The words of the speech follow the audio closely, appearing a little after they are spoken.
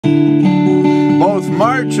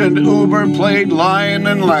March and Uber played lion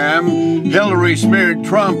and lamb. Hillary smeared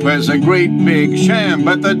Trump as a great big sham.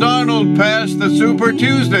 But the Donald passed the Super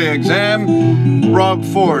Tuesday exam. Rob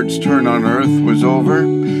Ford's turn on earth was over.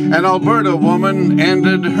 An Alberta woman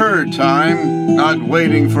ended her time, not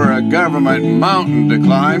waiting for a government mountain to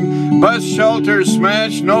climb. Bus shelters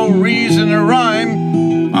smashed, no reason to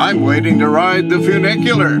rhyme. I'm waiting to ride the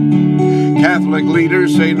funicular. Catholic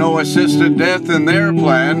leaders say no assisted death in their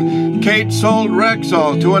plan. Kate sold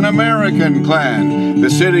Rexall to an American clan. The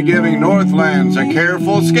city giving Northlands a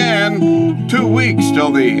careful scan. 2 weeks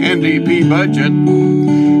till the NDP budget.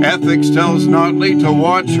 Ethics tells Notley to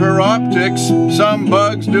watch her optics. Some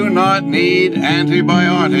bugs do not need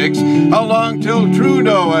antibiotics. How long till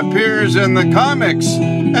Trudeau appears in the comics?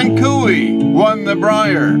 And Cooey won the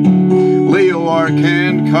Brier. Leo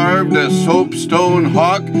Arcand carved a soapstone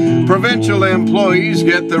hawk. Provincial employees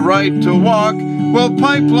get the right to walk. Well,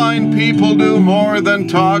 pipeline people do more than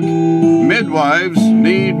talk. Midwives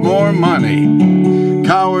need more money.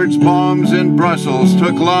 Cowards' bombs in Brussels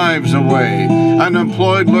took lives away.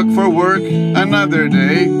 Unemployed look for work another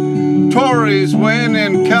day. Tories win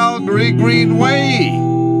in Calgary Greenway.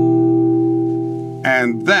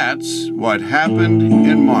 And that's what happened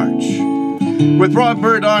in March. With Rob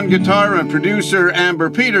Bird on guitar and producer Amber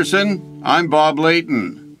Peterson, I'm Bob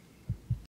Layton.